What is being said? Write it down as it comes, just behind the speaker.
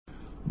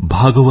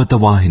Bhagavata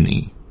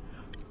Vahini,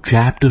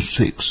 Chapter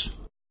 6,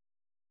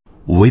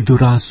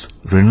 Vidura's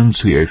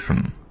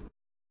Renunciation.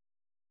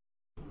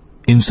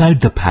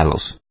 Inside the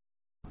palace,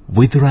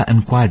 Vidura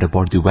inquired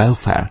about the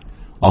welfare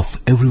of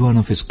every one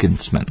of his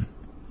kinsmen.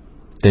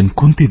 Then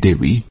Kunti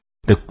Devi,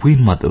 the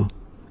queen mother,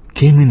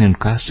 came in and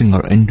casting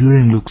her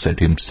enduring looks at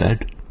him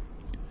said,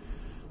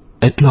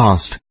 "At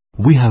last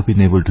we have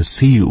been able to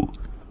see you,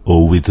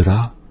 O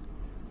Vidura."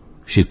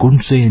 She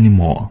couldn't say any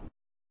more.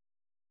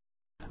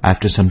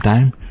 After some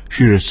time,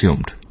 she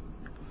resumed,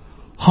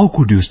 "How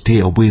could you stay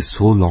away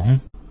so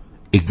long,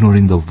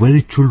 ignoring the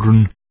very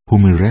children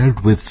whom you reared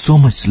with so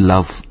much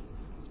love,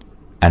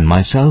 and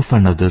myself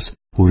and others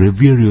who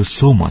revere you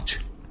so much?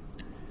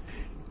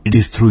 It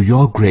is through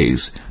your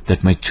grace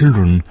that my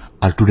children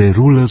are today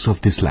rulers of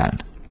this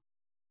land.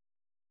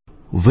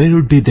 Where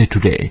would be they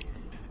today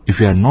if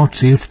you had not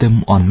saved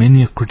them on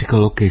many a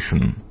critical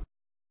occasion?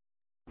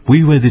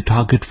 We were the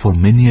target for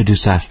many a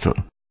disaster,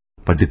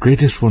 but the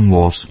greatest one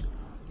was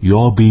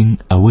your being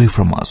away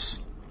from us.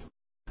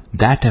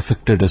 That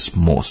affected us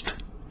most.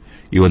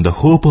 Even the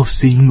hope of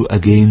seeing you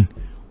again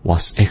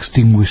was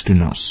extinguished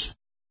in us.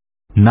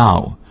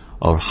 Now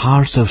our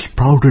hearts have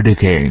sprouted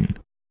again.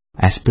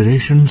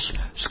 Aspirations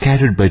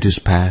scattered by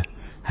despair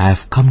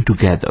have come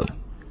together.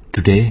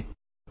 Today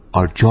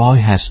our joy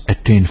has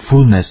attained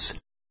fullness.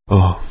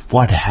 Oh,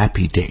 what a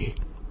happy day!"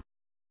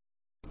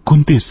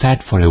 Kunti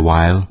sat for a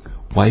while,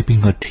 wiping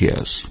her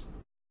tears.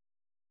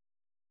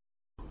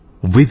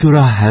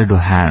 Vidura held her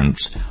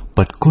hands,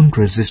 but couldn't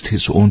resist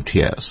his own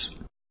tears.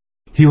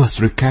 He was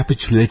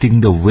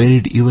recapitulating the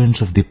varied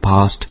events of the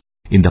past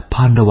in the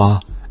Pandava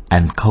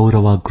and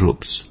Kaurava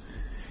groups.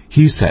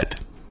 He said,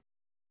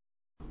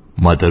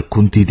 "Mother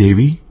Kunti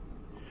Devi,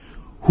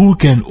 who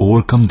can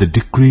overcome the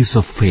decrees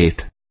of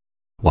fate?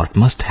 What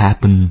must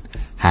happen,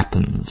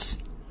 happens.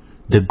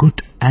 The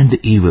good and the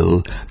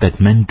evil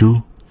that men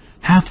do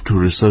have to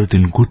result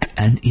in good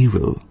and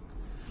evil.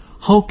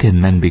 How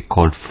can man be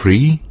called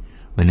free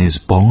when he is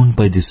bound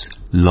by this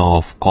law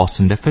of cause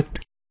and effect?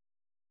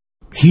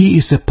 He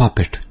is a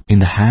puppet in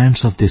the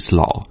hands of this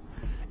law.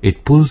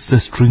 It pulls the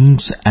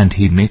strings and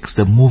he makes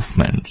the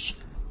movements.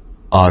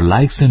 Our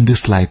likes and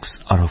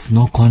dislikes are of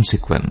no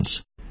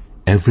consequence.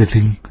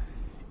 Everything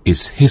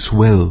is his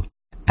will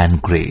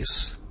and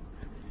grace."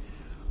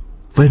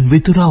 When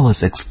Vidura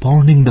was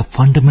expounding the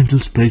fundamental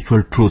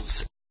spiritual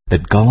truths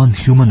that govern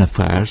human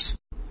affairs,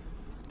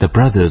 the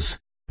brothers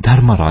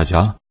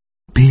Dharmaraja,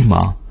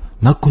 Bhima,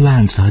 Nakula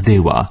and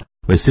Sahadeva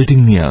were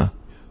sitting near,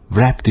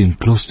 wrapped in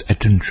close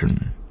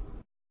attention.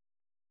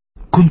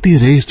 Kunti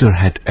raised her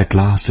head at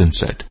last and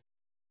said,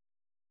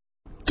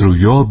 "Through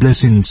your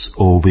blessings,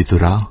 O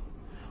Vidura,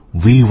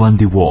 we won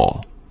the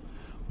war,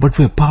 but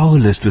were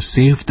powerless to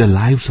save the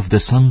lives of the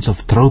sons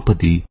of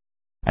Draupadi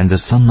and the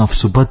son of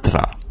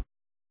Subhadra.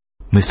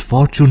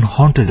 Misfortune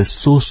haunted us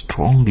so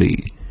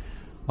strongly.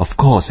 Of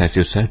course, as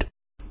you said,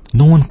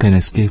 no one can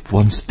escape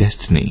one's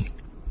destiny.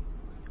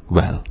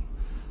 Well,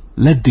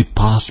 let the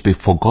past be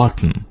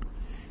forgotten.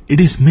 It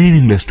is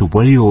meaningless to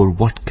worry over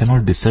what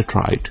cannot be set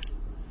right.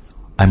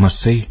 I must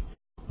say,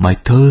 my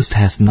thirst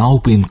has now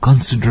been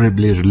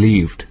considerably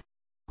relieved.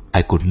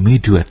 I could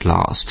meet you at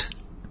last.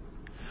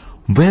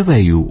 Where were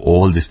you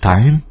all this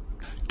time?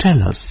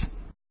 Tell us."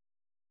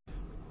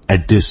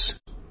 At this,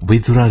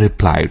 Vidura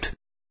replied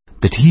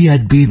that he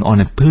had been on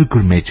a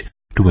pilgrimage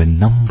to a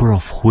number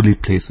of holy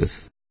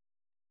places.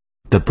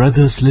 The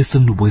brothers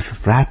listened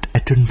with rapt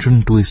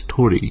attention to his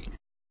story,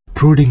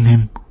 prodding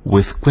him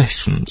with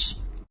questions.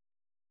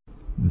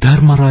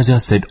 Dharmaraja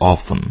said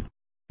often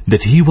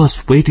that he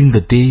was waiting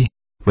the day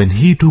when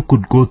he too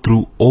could go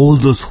through all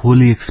those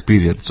holy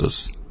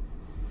experiences.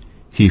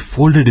 He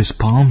folded his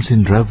palms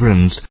in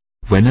reverence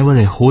whenever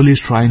a holy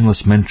shrine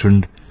was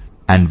mentioned,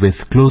 and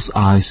with closed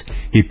eyes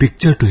he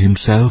pictured to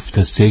himself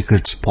the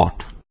sacred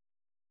spot.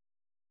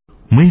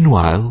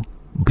 Meanwhile,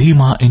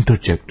 Bhima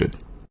interjected,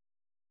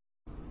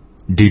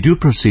 "Did you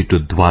proceed to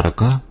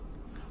Dwaraka?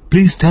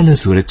 Please tell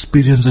us your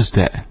experiences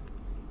there."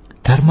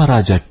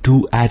 Dharmaraja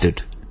too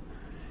added,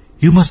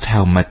 "You must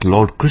have met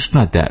Lord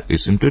Krishna there,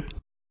 isn't it?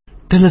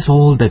 Tell us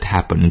all that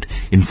happened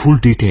in full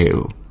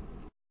detail."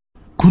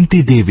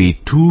 Kunti Devi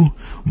too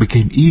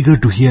became eager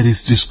to hear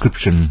his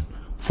description,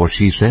 for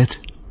she said,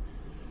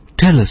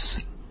 "Tell us,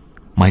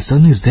 my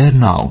son is there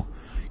now.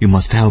 You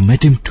must have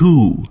met him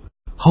too.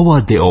 How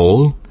are they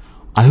all?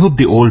 I hope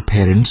the old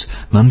parents,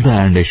 Nanda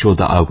and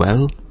Yashoda, are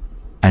well,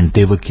 and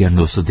Devaki and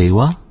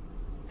Vasudeva?"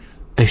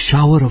 A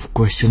shower of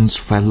questions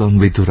fell on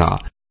Vidura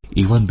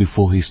even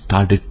before he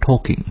started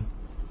talking.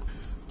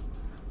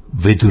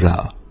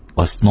 Vidura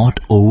was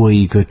not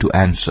over-eager to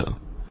answer.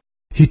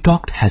 He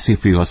talked as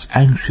if he was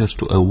anxious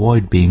to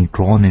avoid being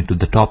drawn into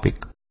the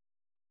topic,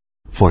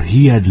 for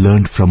he had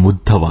learned from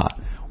Uddhava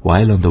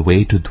while on the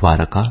way to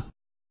Dwaraka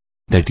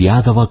that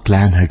Yadava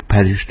clan had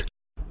perished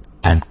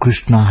and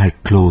Krishna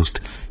had closed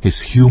his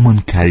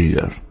human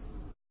career.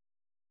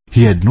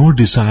 He had no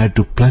desire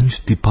to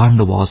plunge the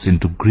Pandavas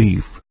into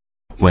grief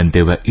when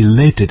they were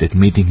elated at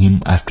meeting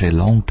him after a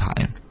long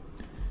time.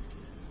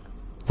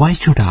 "Why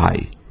should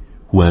I,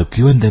 who have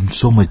given them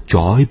so much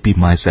joy, be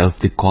myself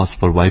the cause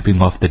for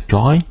wiping off the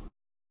joy?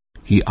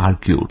 He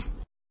argued.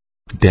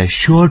 They are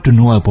sure to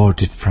know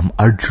about it from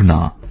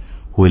Arjuna,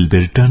 who will be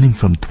returning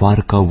from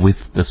Dwarka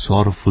with the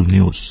sorrowful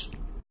news.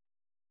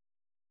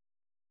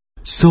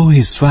 So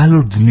he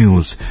swallowed the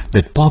news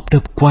that popped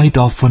up quite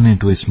often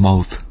into his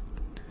mouth.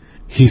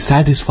 He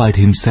satisfied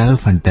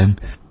himself and them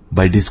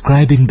by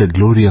describing the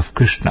glory of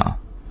Krishna.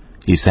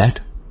 He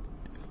said,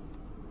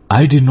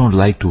 I did not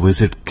like to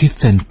visit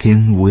kith and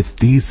kin with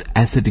these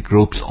ascetic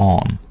robes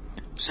on,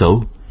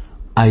 so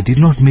I did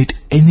not meet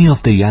any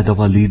of the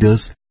Yadava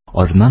leaders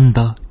or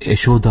Nanda,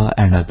 Yashoda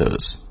and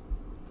others.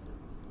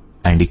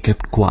 And he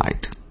kept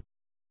quiet.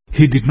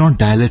 He did not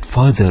dilate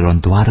further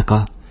on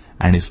Dwaraka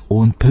and his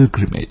own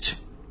pilgrimage.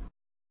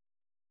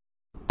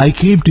 I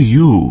came to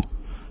you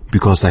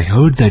because I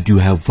heard that you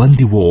have won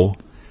the war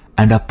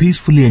and are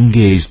peacefully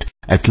engaged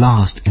at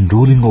last in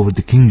ruling over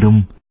the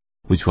kingdom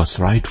which was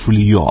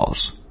rightfully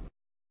yours.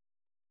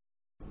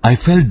 I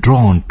felt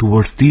drawn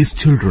towards these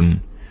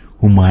children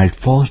whom I had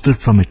fostered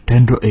from a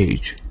tender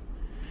age.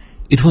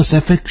 It was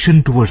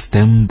affection towards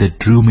them that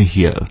drew me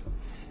here.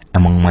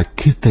 Among my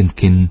kith and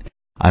kin,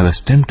 I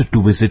was tempted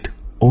to visit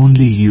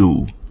only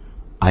you.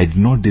 I did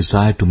not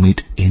desire to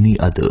meet any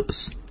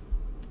others.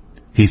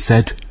 He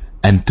said,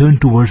 and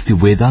turned towards the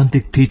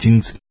Vedantic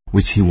teachings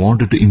which he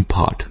wanted to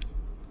impart.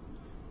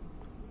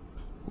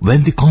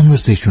 When the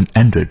conversation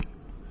ended,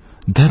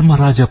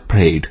 Dharmaraja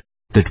prayed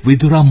that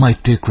Vidura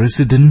might take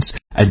residence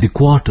at the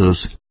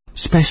quarters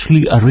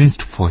specially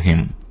arranged for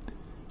him,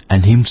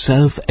 and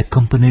himself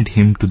accompanied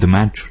him to the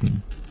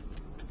mansion.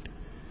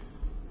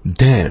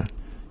 There,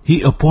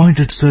 he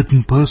appointed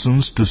certain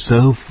persons to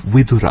serve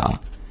Vidura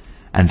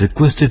and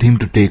requested him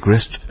to take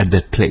rest at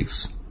that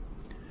place.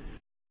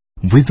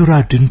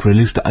 Vidura didn't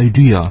relish the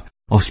idea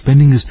of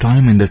spending his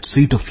time in that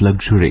seat of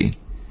luxury,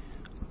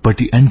 but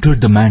he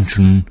entered the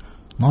mansion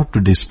not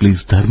to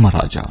displease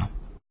Dharmaraja.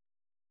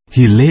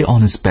 He lay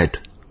on his bed,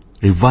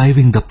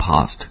 reviving the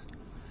past.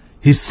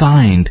 He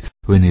sighed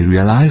when he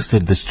realized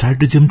that the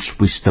stratagems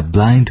which the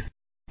blind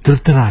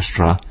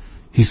Dhritarashtra,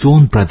 his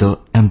own brother,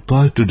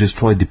 employed to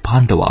destroy the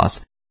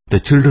Pandavas, the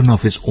children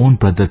of his own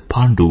brother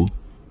Pandu,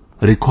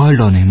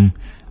 recoiled on him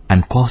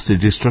and caused the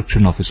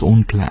destruction of his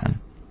own clan.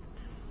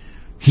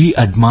 He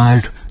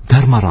admired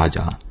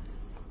Dharmaraja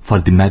for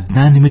the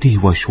magnanimity he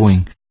was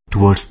showing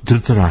towards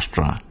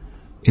Dhritarashtra,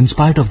 in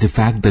spite of the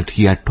fact that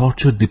he had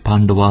tortured the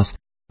Pandavas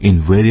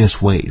in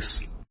various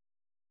ways.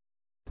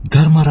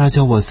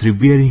 Dharmaraja was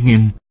revering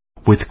him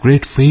with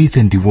great faith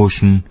and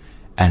devotion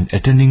and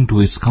attending to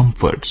his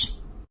comforts.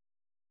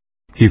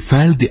 He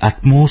felt the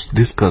utmost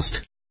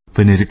disgust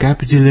when he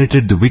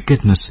recapitulated the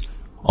wickedness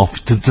of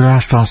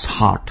Dhritarashtra's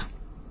heart.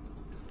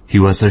 He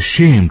was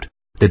ashamed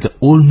that the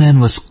old man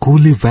was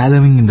coolly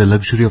wallowing in the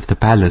luxury of the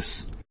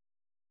palace,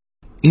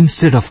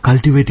 instead of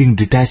cultivating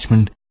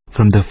detachment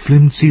from the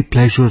flimsy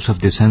pleasures of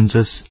the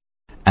senses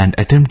and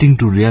attempting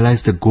to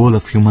realize the goal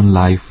of human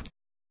life,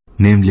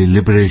 namely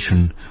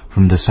liberation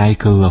from the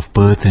cycle of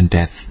birth and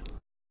death.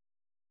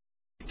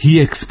 He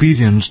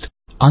experienced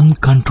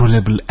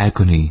uncontrollable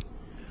agony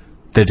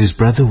that his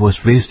brother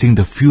was wasting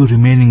the few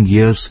remaining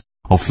years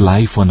of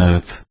life on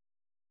earth.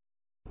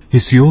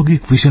 His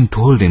yogic vision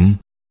told him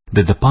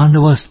that the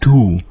Pandavas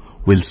too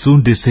will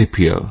soon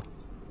disappear,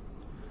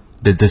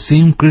 that the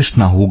same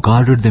Krishna who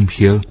guarded them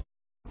here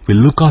will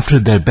look after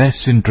their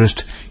best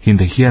interest in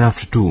the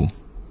hereafter too.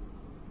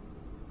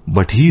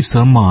 But he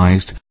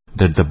surmised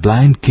that the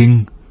blind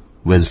king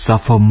will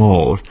suffer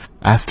more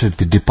after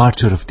the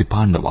departure of the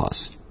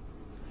Pandavas.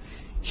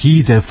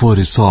 He therefore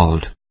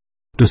resolved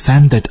to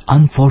send that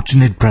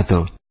unfortunate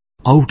brother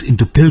out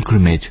into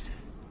pilgrimage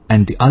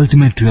and the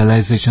ultimate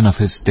realization of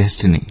his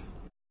destiny.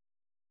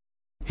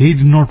 He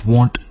did not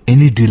want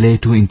any delay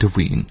to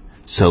intervene,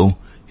 so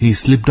he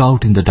slipped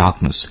out in the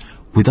darkness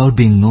without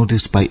being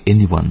noticed by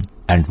anyone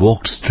and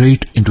walked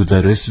straight into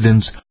the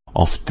residence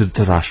of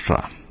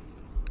Dhritarashtra.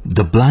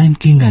 The blind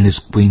king and his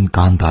queen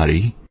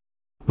Gandhari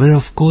were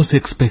of course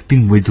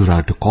expecting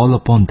Vidura to call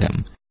upon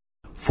them,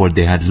 for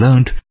they had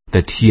learnt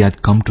that he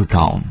had come to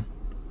town.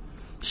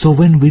 So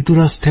when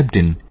Vidura stepped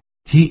in,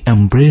 he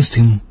embraced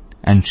him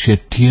and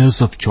shed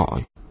tears of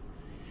joy.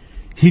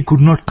 He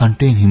could not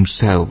contain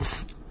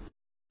himself.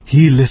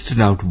 He listed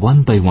out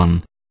one by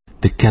one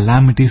the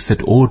calamities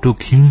that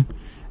overtook him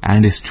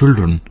and his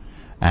children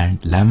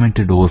and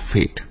lamented over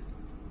fate.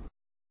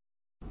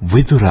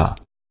 Vidura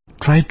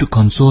tried to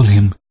console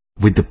him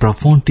with the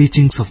profound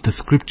teachings of the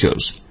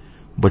scriptures,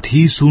 but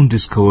he soon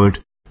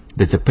discovered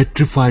that the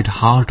petrified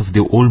heart of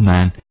the old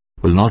man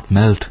will not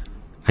melt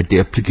at the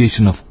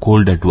application of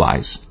cold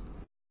advice.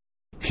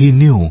 He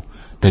knew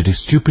that his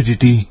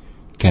stupidity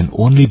can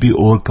only be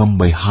overcome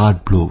by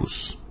hard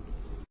blows.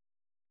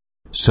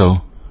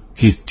 So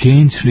he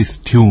changed his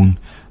tune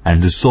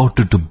and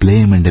resorted to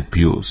blame and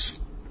abuse.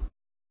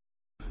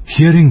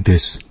 Hearing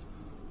this,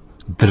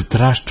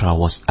 Dhritarashtra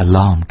was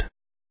alarmed.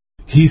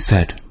 He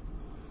said,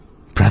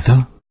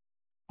 "Brother,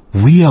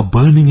 we are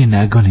burning in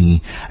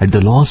agony at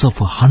the loss of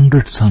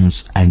 100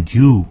 sons, and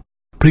you,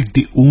 prick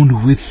the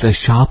wound with the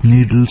sharp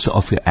needles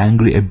of your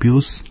angry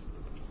abuse?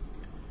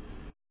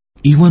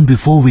 Even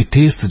before we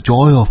taste the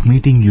joy of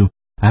meeting you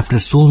after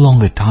so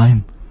long a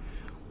time,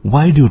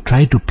 why do you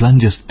try to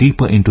plunge us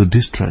deeper into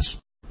distress?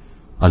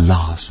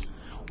 Alas,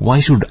 why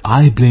should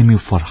I blame you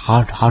for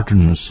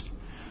hard-heartedness?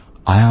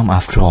 I am,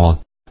 after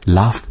all,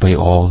 laughed by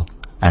all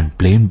and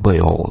blamed by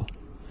all.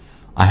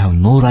 I have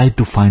no right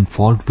to find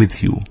fault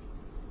with you.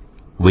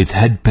 With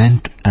head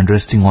bent and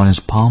resting on his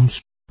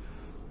palms,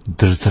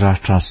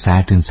 Dhritarashtra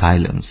sat in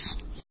silence.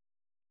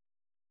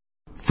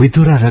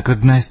 Vidura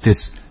recognized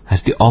this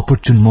as the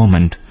opportune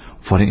moment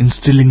for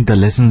instilling the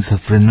lessons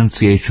of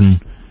renunciation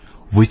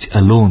which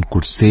alone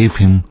could save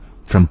him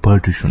from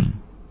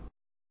perdition.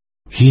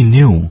 He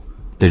knew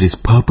that his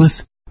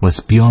purpose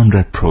was beyond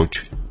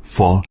reproach,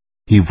 for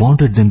he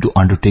wanted them to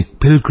undertake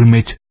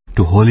pilgrimage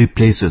to holy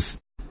places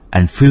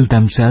and fill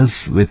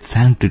themselves with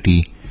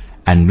sanctity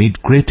and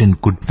meet great and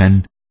good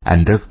men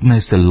and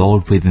recognize the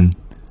Lord within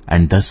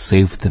and thus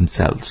save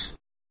themselves.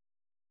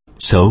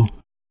 So,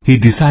 he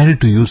decided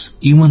to use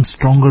even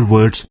stronger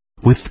words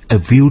with a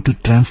view to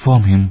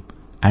transform him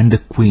and the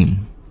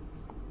queen.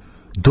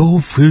 Though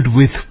filled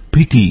with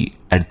pity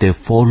at their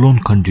forlorn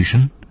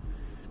condition,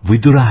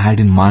 Vidura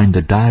had in mind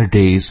the dire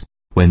days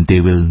when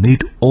they will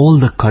need all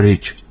the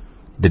courage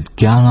that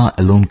Jnana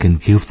alone can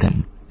give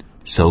them.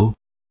 So,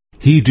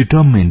 he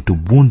determined to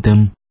wound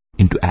them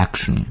into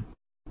action.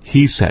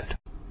 He said,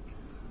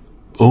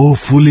 "O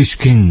foolish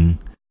king,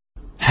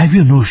 have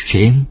you no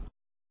shame?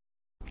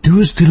 Do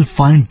you still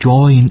find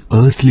joy in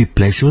earthly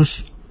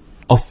pleasures?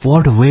 Of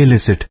what avail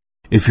is it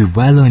if you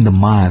wallow in the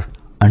mire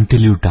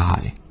until you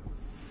die?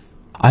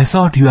 I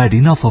thought you had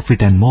enough of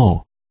it and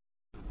more.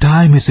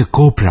 Time is a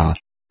cobra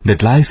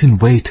that lies in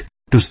wait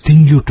to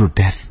sting you to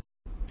death.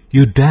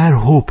 You dare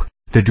hope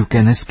that you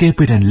can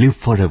escape it and live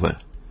forever.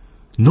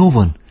 No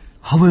one,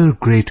 however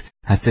great,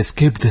 has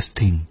escaped the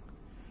sting.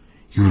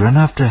 You run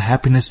after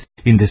happiness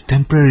in this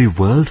temporary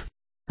world,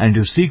 and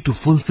you seek to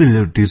fulfill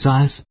your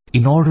desires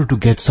in order to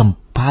get some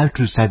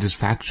paltry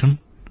satisfaction.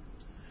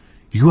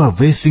 You are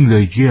wasting your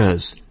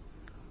years.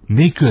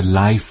 Make your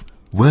life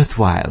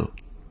worthwhile.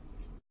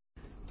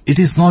 It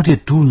is not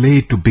yet too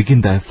late to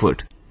begin the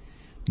effort.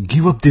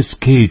 Give up this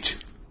cage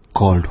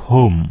called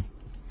home.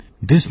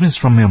 Dismiss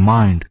from your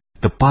mind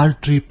the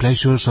paltry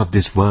pleasures of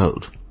this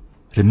world.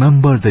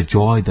 Remember the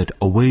joy that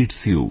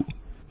awaits you,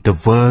 the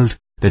world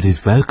that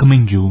is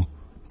welcoming you.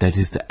 That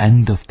is the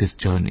end of this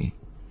journey.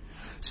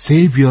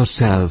 Save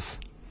yourself.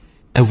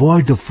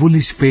 Avoid the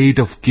foolish fate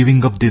of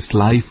giving up this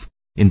life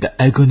in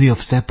the agony of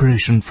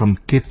separation from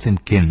kith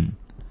and kin.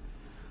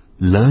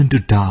 Learn to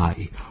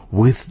die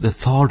with the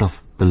thought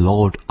of the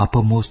Lord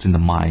uppermost in the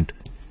mind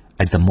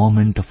at the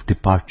moment of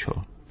departure.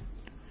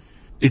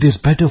 It is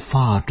better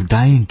far to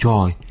die in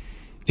joy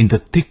in the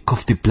thick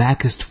of the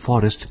blackest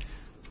forest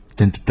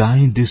than to die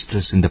in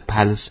distress in the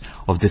palace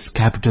of this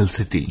capital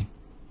city.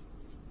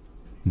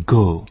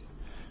 Go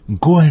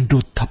and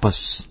do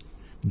tapas.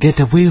 Get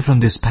away from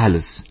this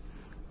palace,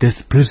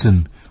 this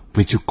prison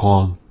which you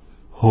call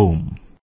home."